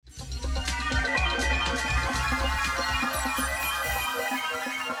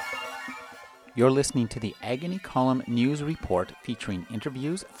You're listening to the Agony Column News Report featuring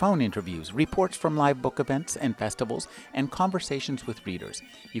interviews, phone interviews, reports from live book events and festivals, and conversations with readers.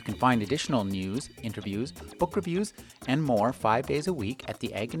 You can find additional news, interviews, book reviews, and more 5 days a week at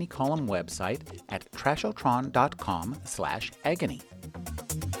the Agony Column website at trashotron.com/agony.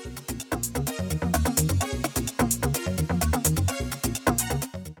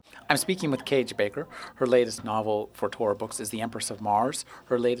 I'm speaking with Kage Baker. Her latest novel for Tor Books is The Empress of Mars.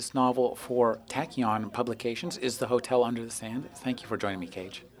 Her latest novel for Tachyon Publications is The Hotel Under the Sand. Thank you for joining me,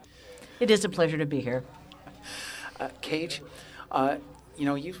 Kage. It is a pleasure to be here. Kage,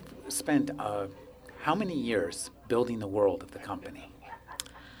 you've spent how many years building the world of the company?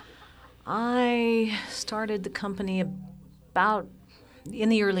 I started the company about in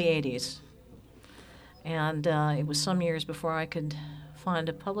the early 80s. And it was some years before I could find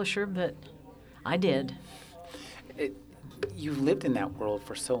a publisher, but I did. You've lived in that world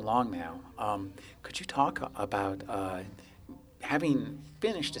for so long now. Could you talk about having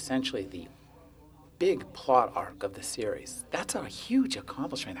finished essentially the big plot arc of the series? That's a huge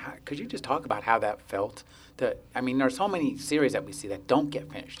accomplishment. Could you just talk about how that felt? There are so many series that we see that don't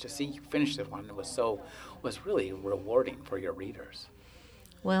get finished. To see you finish this one was really rewarding for your readers.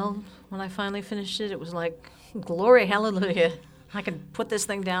 Well, when I finally finished it, it was like, glory, hallelujah. I can put this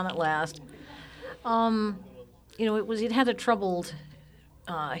thing down at last. It had a troubled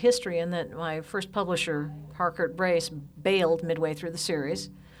history in that my first publisher, Harcourt Brace, bailed midway through the series.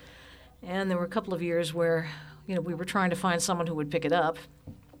 And there were a couple of years where, we were trying to find someone who would pick it up.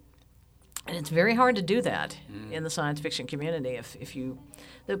 And it's very hard to do that in the science fiction community.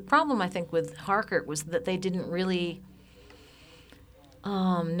 The problem, I think, with Harcourt was that they didn't really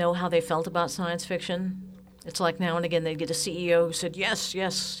know how they felt about science fiction. It's like now and again they'd get a CEO who said, yes,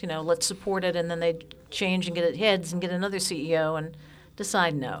 let's support it, and then they'd change and get it heads and get another CEO and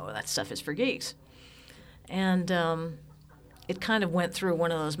decide, no, that stuff is for geeks. And it kind of went through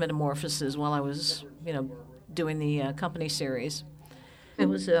one of those metamorphoses while I was, doing the company series. It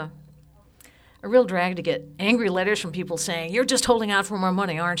was a real drag to get angry letters from people saying, you're just holding out for more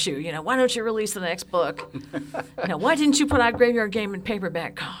money, aren't you? Why don't you release the next book? Why didn't you put out Graveyard Game in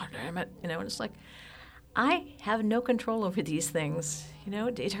paperback? God damn it. And it's like, I have no control over these things.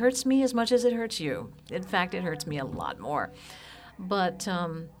 It hurts me as much as it hurts you. In fact, it hurts me a lot more. But,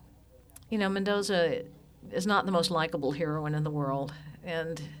 Mendoza is not the most likable heroine in the world.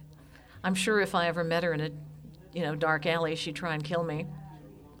 And I'm sure if I ever met her in a, dark alley, she'd try and kill me.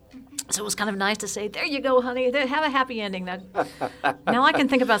 So it was kind of nice to say, there you go, honey. Have a happy ending. Now I can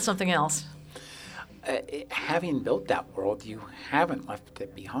think about something else. Having built that world, you haven't left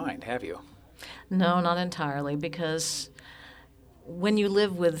it behind, have you? No, not entirely, because when you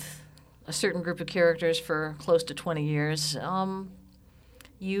live with a certain group of characters for close to 20 years,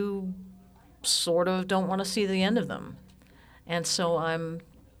 you sort of don't want to see the end of them. And so I'm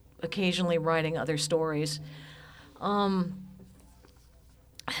occasionally writing other stories. The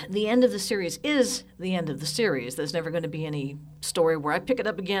end of the series is the end of the series. There's never going to be any story where I pick it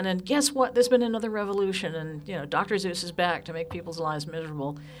up again and guess what? There's been another revolution and, Dr. Zeus is back to make people's lives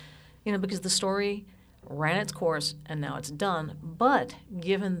miserable. Because the story ran its course and now it's done. But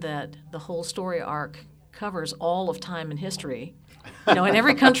given that the whole story arc covers all of time and history, in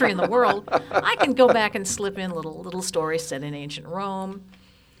every country in the world, I can go back and slip in little stories set in ancient Rome.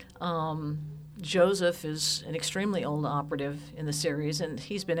 Joseph is an extremely old operative in the series, and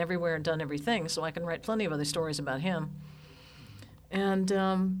he's been everywhere and done everything, so I can write plenty of other stories about him. And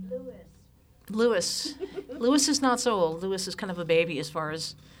Lewis is not so old. Lewis is kind of a baby as far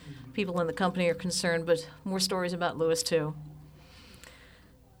as people in the company are concerned, but more stories about Lewis too.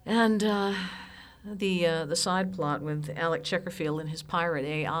 And the side plot with Alec Checkerfield and his pirate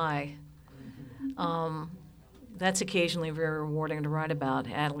AI, that's occasionally very rewarding to write about,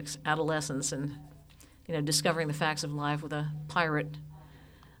 Alec's adolescence and discovering the facts of life with a pirate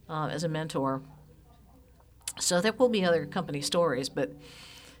as a mentor. So there will be other company stories, but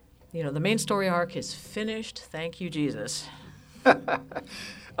the main story arc is finished. Thank you, Jesus.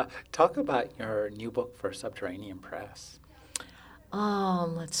 Talk about your new book for Subterranean Press.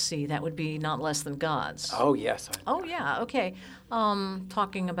 Let's see. That would be Not Less Than Gods. Oh, yes. Oh, yeah. Okay.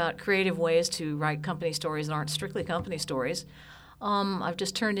 Talking about creative ways to write company stories that aren't strictly company stories. I've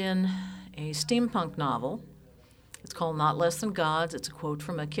just turned in a steampunk novel. It's called Not Less Than Gods. It's a quote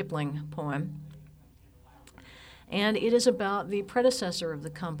from a Kipling poem. And it is about the predecessor of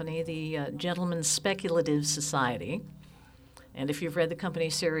the company, the Gentlemen's Speculative Society. And if you've read the company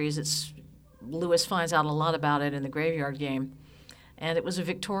series, Lewis finds out a lot about it in the Graveyard Game. And it was a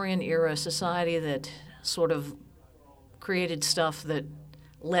Victorian-era society that sort of created stuff that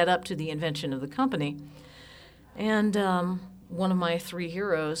led up to the invention of the company. And one of my three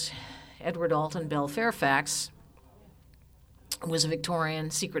heroes, Edward Alton Bell Fairfax, was a Victorian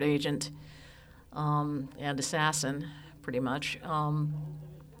secret agent and assassin, pretty much,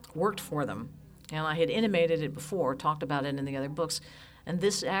 worked for them. And I had intimated it before, talked about it in the other books. And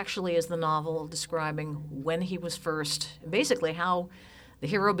this actually is the novel describing when he was first, basically how the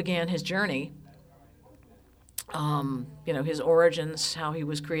hero began his journey, his origins, how he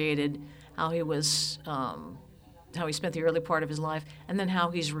was created, how he spent the early part of his life, and then how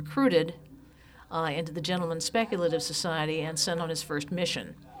he's recruited into the Gentlemen's Speculative Society and sent on his first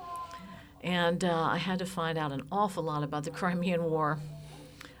mission. And I had to find out an awful lot about the Crimean War.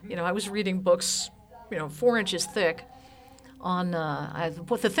 I was reading books, 4 inches thick on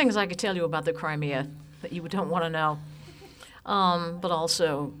the things I could tell you about the Crimea that you don't want to know, but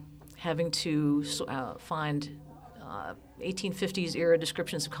also having to find 1850s era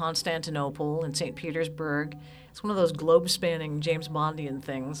descriptions of Constantinople and St. Petersburg. It's one of those globe-spanning James Bondian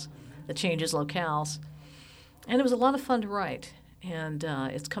things that changes locales. And it was a lot of fun to write. And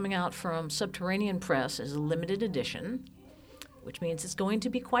it's coming out from Subterranean Press as a limited edition, which means it's going to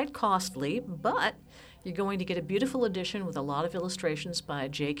be quite costly, but you're going to get a beautiful edition with a lot of illustrations by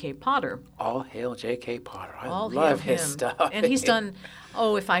J.K. Potter. All hail J.K. Potter. I love his stuff. And he's done,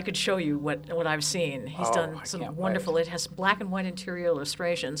 if I could show you what I've seen. He's done some wonderful, it has black and white interior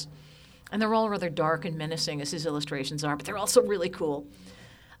illustrations. And they're all rather dark and menacing, as his illustrations are, but they're also really cool.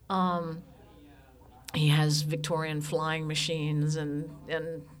 He has Victorian flying machines and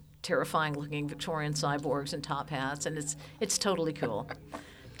terrifying-looking Victorian cyborgs in top hats, and it's totally cool.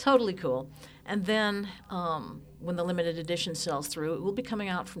 Totally cool. And then when the limited edition sells through, it will be coming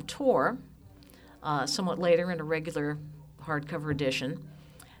out from Tor somewhat later in a regular hardcover edition.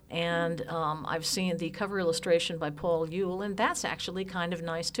 And I've seen the cover illustration by Paul Yule, and that's actually kind of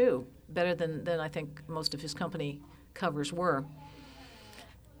nice, too. Better than I think most of his company covers were.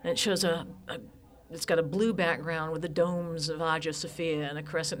 And it shows it's got a blue background with the domes of Hagia Sophia and a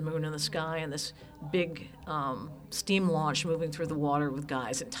crescent moon in the sky and this big steam launch moving through the water with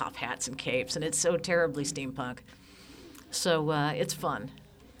guys in top hats and capes. And it's so terribly steampunk. So it's fun.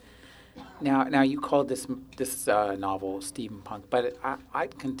 Now you called this novel steampunk, but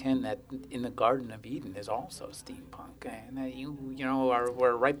I'd contend that In the Garden of Eden is also steampunk, and that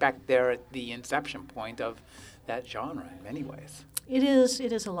we're right back there at the inception point of that genre in many ways. It is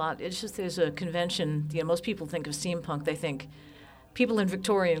a lot. It's just there's a convention. Most people think of steampunk. They think people in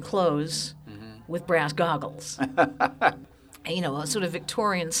Victorian clothes with brass goggles. A sort of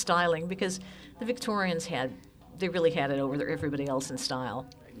Victorian styling, because the Victorians they really had it over everybody else in style.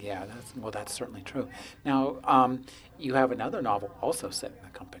 Yeah, that's certainly true. Now, you have another novel also set in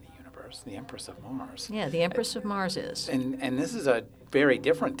the company universe, The Empress of Mars. Yeah, The Empress of Mars is. And this is a very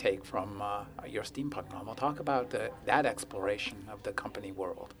different take from your steampunk novel. Talk about that exploration of the company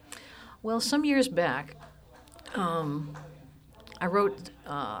world. Well, some years back, I wrote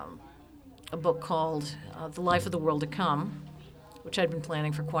a book called The Life of the World to Come, which I'd been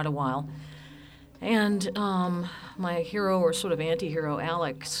planning for quite a while. And my hero, or sort of anti-hero,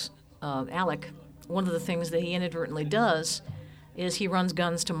 Alec, one of the things that he inadvertently does is he runs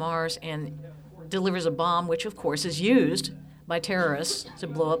guns to Mars and delivers a bomb, which, of course, is used by terrorists to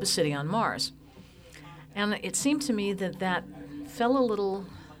blow up a city on Mars. And it seemed to me that fell a little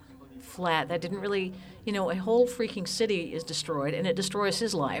flat. That didn't really, a whole freaking city is destroyed, and it destroys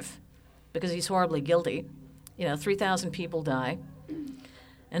his life because he's horribly guilty. 3,000 people die.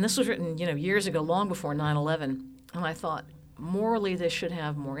 And this was written, years ago, long before 9/11. And I thought, morally, this should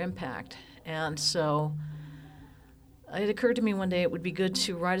have more impact. And so it occurred to me one day it would be good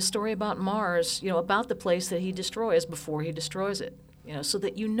to write a story about Mars, about the place that he destroys before he destroys it, so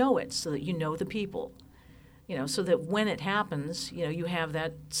that you know it, so that you know the people, so that when it happens, you have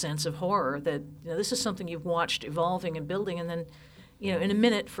that sense of horror that, this is something you've watched evolving and building, and then, in a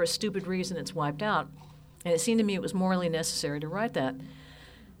minute, for a stupid reason, it's wiped out. And it seemed to me it was morally necessary to write that.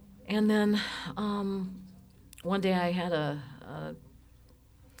 And then one day I had a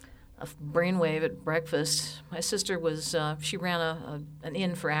brainwave at breakfast. My sister she ran an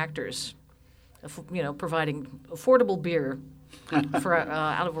inn for actors, providing affordable beer for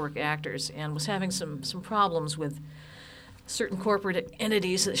out-of-work actors, and was having some problems with certain corporate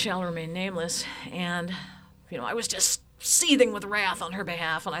entities that shall remain nameless. And, I was just seething with wrath on her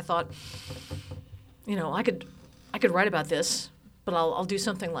behalf, and I thought, I could write about this, but I'll do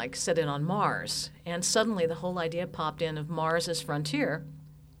something like set it on Mars. And suddenly the whole idea popped in of Mars as frontier.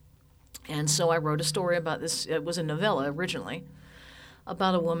 And so I wrote a story about this. It was a novella originally,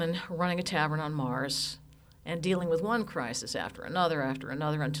 about a woman running a tavern on Mars and dealing with one crisis after another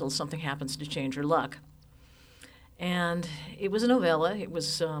until something happens to change your luck. And it was a novella. It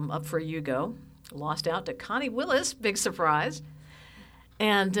was up for a Hugo. Lost out to Connie Willis, big surprise.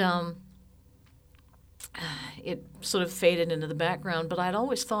 And it sort of faded into the background. But I'd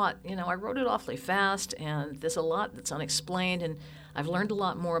always thought, I wrote it awfully fast, and there's a lot that's unexplained, and I've learned a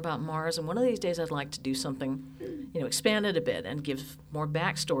lot more about Mars. And one of these days I'd like to do something, expand it a bit and give more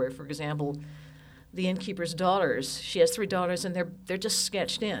backstory. For example, the innkeeper's daughters. She has 3 daughters, and they're just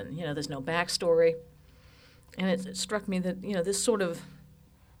sketched in. There's no backstory. And it struck me that, this sort of,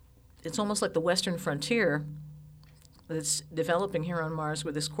 it's almost like the Western frontier that's developing here on Mars,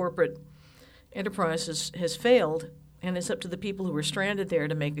 where this corporate enterprise has failed, and it's up to the people who were stranded there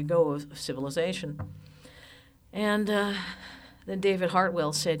to make a go of civilization. And then David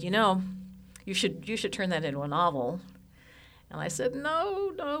Hartwell said, you should turn that into a novel. And I said,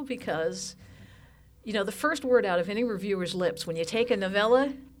 no, because, the first word out of any reviewer's lips when you take a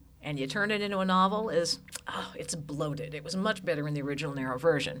novella and you turn it into a novel is, it's bloated. It was much better in the original narrow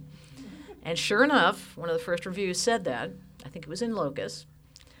version. And sure enough, one of the first reviews said that. I think it was in Locus.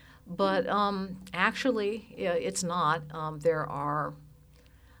 But actually, it's not. There are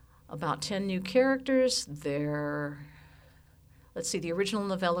about 10 new characters. The original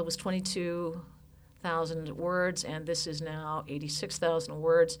novella was 22,000 words, and this is now 86,000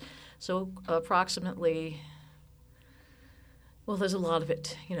 words. So approximately... Well, there's a lot of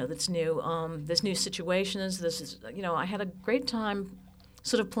it, that's new. There's new situations. I had a great time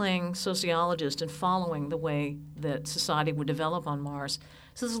sort of playing sociologist and following the way that society would develop on Mars.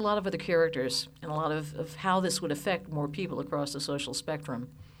 So there's a lot of other characters and a lot of how this would affect more people across the social spectrum.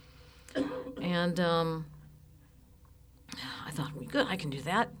 And I thought, well, good, I can do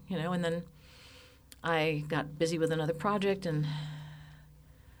that, and then I got busy with another project, and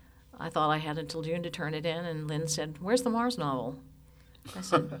I thought I had until June to turn it in, and Lynn said, "Where's the Mars novel?" I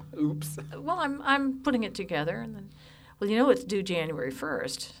said, "Oops." Well, I'm putting it together, and then, well, it's due January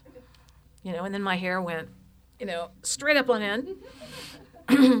 1st, and then my hair went, straight up on end,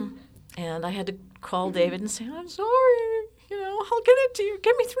 and I had to call David and say, "I'm sorry, I'll get it to you.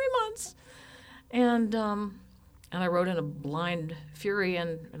 Give me 3 months," and I wrote in a blind fury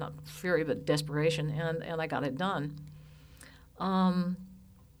and not fury but desperation, and I got it done.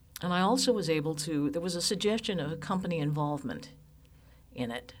 And I also was able to, there was a suggestion of company involvement in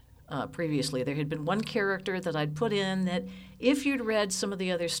it previously. There had been one character that I'd put in that if you'd read some of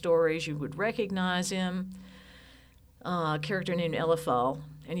the other stories, you would recognize him, a character named Eliphal,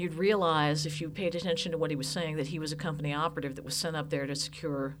 and you'd realize if you paid attention to what he was saying that he was a company operative that was sent up there to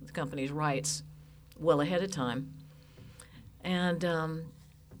secure the company's rights well ahead of time. And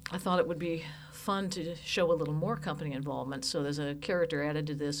I thought it would be fun to show a little more company involvement. So there's a character added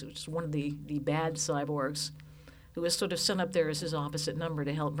to this, which is one of the bad cyborgs, who was sort of sent up there as his opposite number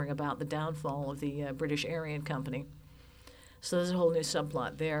to help bring about the downfall of the British Aryan Company. So there's a whole new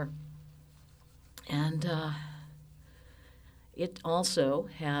subplot there. And it also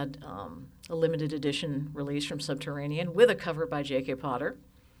had a limited edition release from Subterranean with a cover by J.K. Potter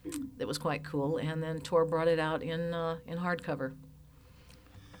that was quite cool, and then Tor brought it out in hardcover.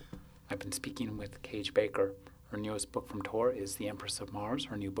 I've been speaking with Kage Baker. Her newest book from Tor is The Empress of Mars.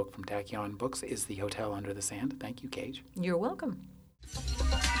 Her new book from Tachyon Books is The Hotel Under the Sand. Thank you, Kage. You're welcome.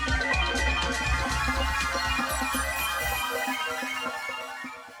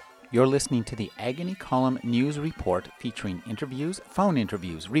 You're listening to the Agony Column News Report, featuring interviews, phone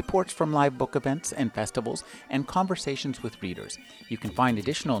interviews, reports from live book events and festivals, and conversations with readers. You can find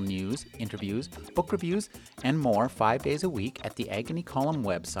additional news, interviews, book reviews, and more 5 days a week at the Agony Column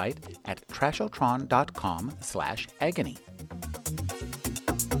website at trashotron.com/agony.